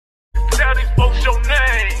yeah, they spoke your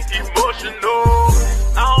name. Emotional.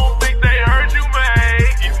 I don't think they heard you, man.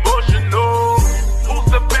 Emotional. Who's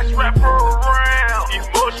the best rapper around?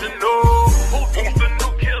 Emotional. Who's the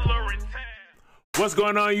new killer in town? What's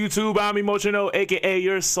going on, YouTube? I'm Emotional, aka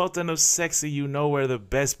your Sultan of Sexy. You know where the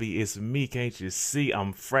best be. It's me, can't you see?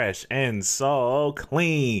 I'm fresh and so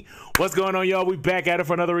clean. What's going on, y'all? We back at it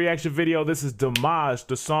for another reaction video. This is Dimash.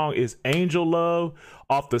 The song is Angel Love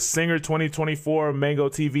off the Singer 2024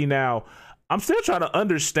 MangoTV. Now, I'm still trying to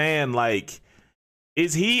understand, like,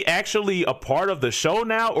 is he actually a part of the show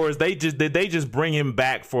now, or did they just bring him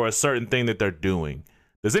back for a certain thing that they're doing?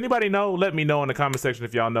 Does anybody know? Let me know in the comment section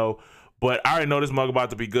if y'all know. But I already know this mug about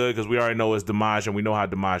to be good because we already know it's Dimash and we know how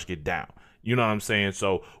Dimash get down. You know what I'm saying?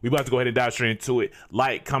 So we about to go ahead and dive straight into it.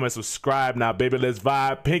 Like, comment, subscribe. Now, baby, let's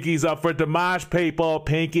vibe. Pinkies up for Dimash, people.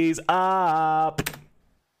 Pinkies up.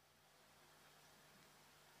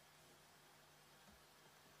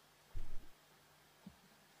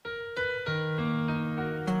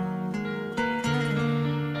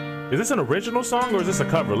 Is this an original song or is this a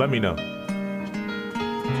cover? Let me know.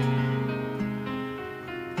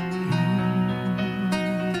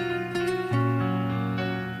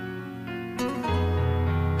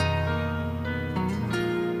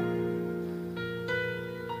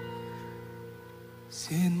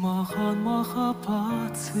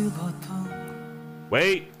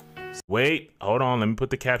 Wait, hold on. Let me put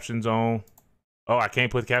the captions on. Oh, I can't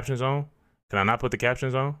put captions on? Can I not put the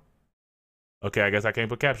captions on? Okay, I guess I can't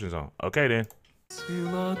put captions on. Okay, then.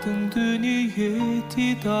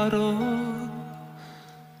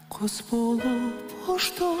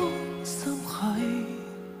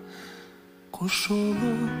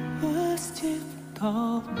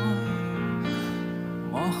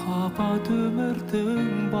 Махаббат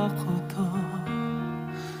өмірдің бақыты,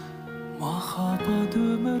 махаббат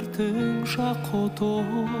өмірдің жақұты,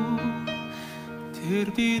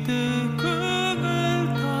 тербейді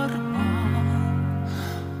көңіл арман,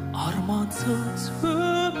 армансыз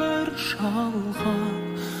өмір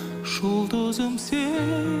жалған, жұлдызым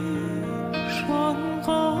сен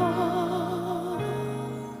жанған.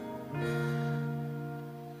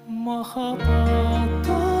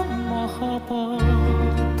 Махаббатым, махаббатым,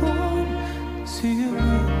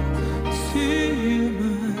 сүйемін,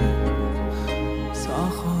 сүйемін,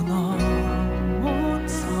 сағынамын,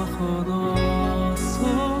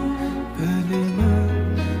 сағынасың, білемін,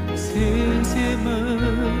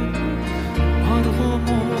 сеземін, бар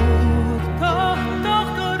ғұмырда,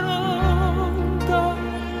 тағдырымда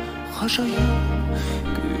ғажайып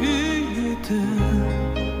күйетін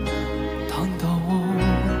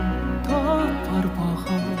таңдауымда бар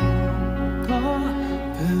бағымда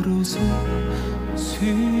бір өзім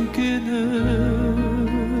сүйгенім.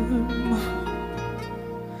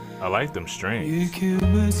 I like them strings.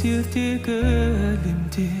 Екеуміз ертегі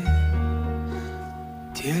әлемде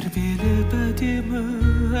тербеліп әдемі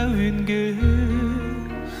әуенге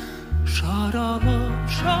жаралып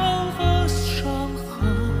жалғыз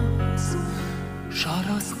жалғыз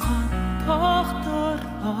жарасқан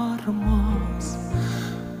тағдырларымыз.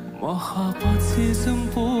 Махаббат сезім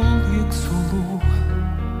бұл ең сұлу,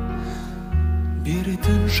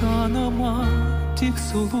 беретін жаныма тек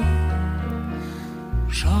сұлу.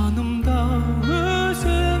 Жанымда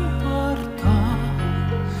өзің барда,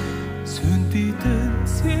 сөнбейтін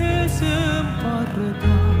сезім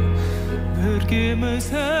барда,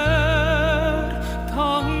 біргеміз әр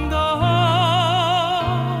таңда.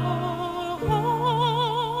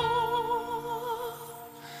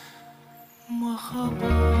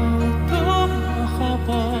 Махаббатым,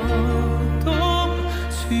 махаббатым,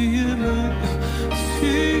 сүйемін,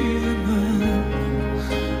 сүйемін,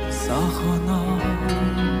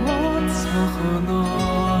 сағынамын,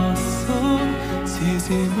 сағынасың,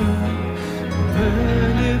 сеземін,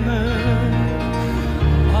 білемін,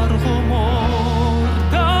 бар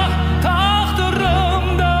ғұмырда,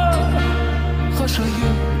 тағдырымда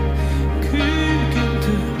ғажайып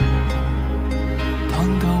күйгенді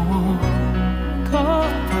таңдауымда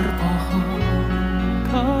бар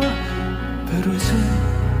бағымда бір өзім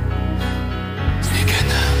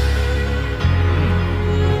сүйгенім.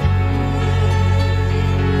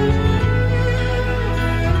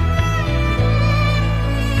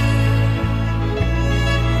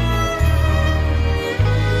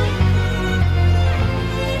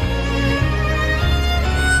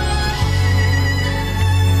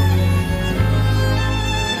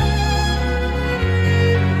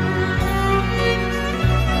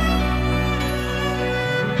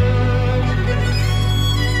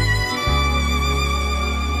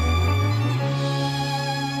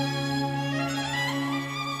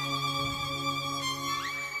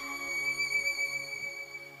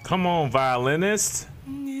 Come on, violinist.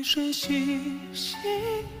 你是星星，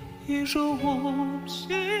映入我心，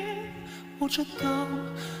我知道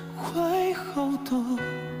会好的，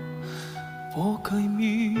我该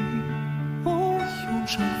迷我用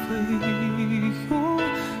上费用，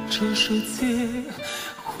这世界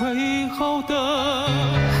会好的，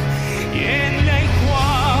眼泪花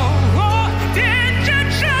落点着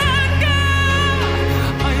整个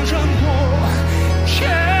爱让我签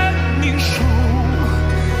名书，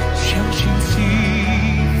相信希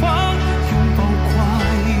望拥抱快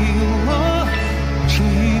乐，这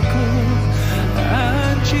一个安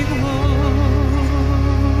静了。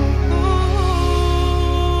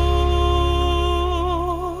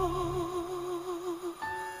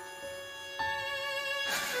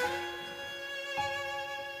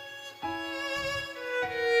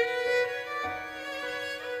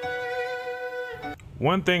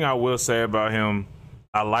One thing I will say about him,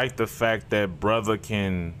 I like the fact that brother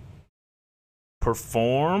can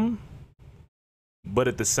perform, but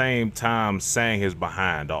at the same time sang his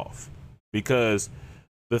behind off. Because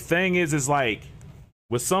the thing is like,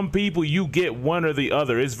 with some people, you get one or the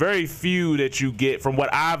other. It's very few that you get, from what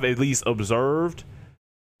I've at least observed,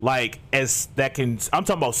 like, as that can, I'm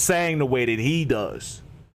talking about sang the way that he does.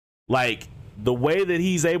 Like, the way that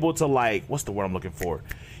he's able to, like, what's the word I'm looking for?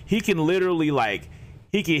 He can literally, like,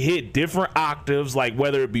 he can hit different octaves, like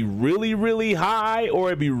whether it be really, really high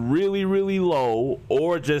or it be really, really low,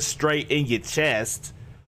 or just straight in your chest,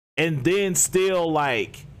 and then still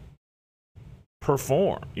like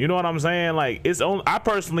perform. You know what I'm saying? Like, it's only, I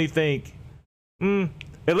personally think,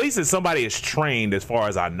 at least if somebody is trained, as far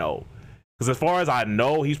as I know. Because as far as I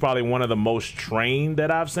know, he's probably one of the most trained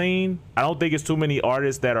that I've seen. I don't think it's too many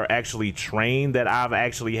artists that are actually trained that I've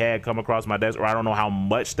actually had come across my desk, or I don't know how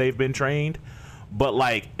much they've been trained. But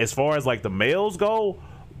like, as far as like the males go,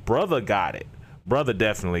 brother got it. Brother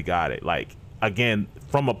definitely got it. Like, again,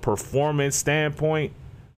 from a performance standpoint,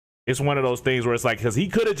 it's one of those things where it's like, because he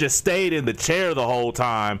could have just stayed in the chair the whole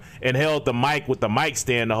time and held the mic with the mic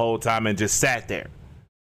stand the whole time and just sat there.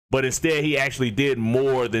 But instead, he actually did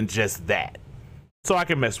more than just that. So I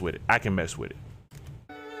can mess with it. I can mess with it.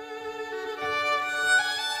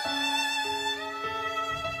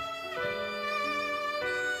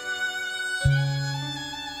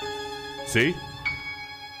 See?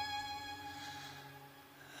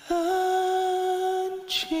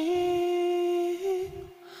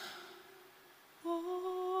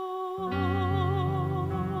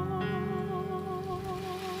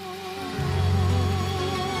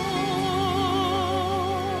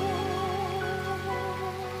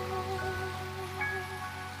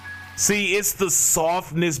 See, it's the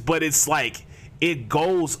softness, but it's like it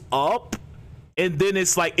goes up and then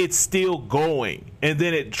it's like it's still going and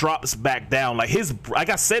then it drops back down. Like his, like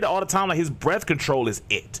I said all the time, like his breath control is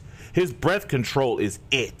it. His breath control is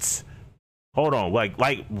it. Hold on,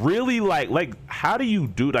 like really, like how do you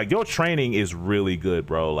do, like your training is really good,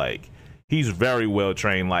 bro. Like he's very well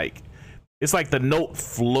trained. Like it's like the note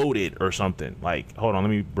floated or something. Like, hold on, let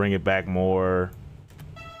me bring it back more.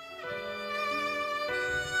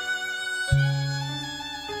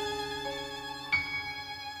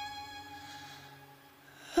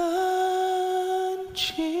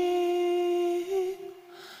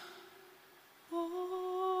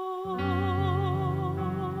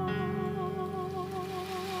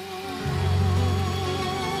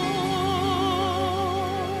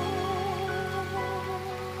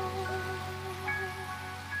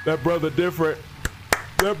 That brother different.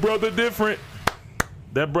 That brother different.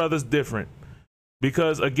 That brother's different.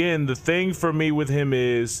 Because again, the thing for me with him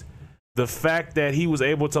is the fact that he was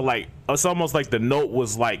able to, like, it's almost like the note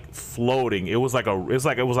was like floating. It was like a,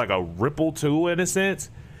 it was like a ripple too, in a sense.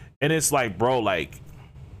 And it's like, bro, like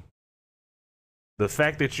the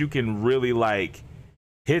fact that you can really like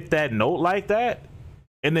hit that note like that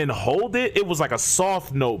and then hold it. It was like a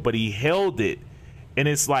soft note, but he held it. And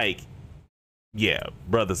it's like, yeah,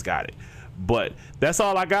 brothers got it. But that's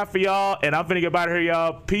all I got for y'all, and I'm finna get out of here,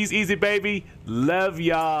 y'all. Peace, easy, baby. Love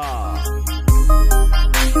y'all.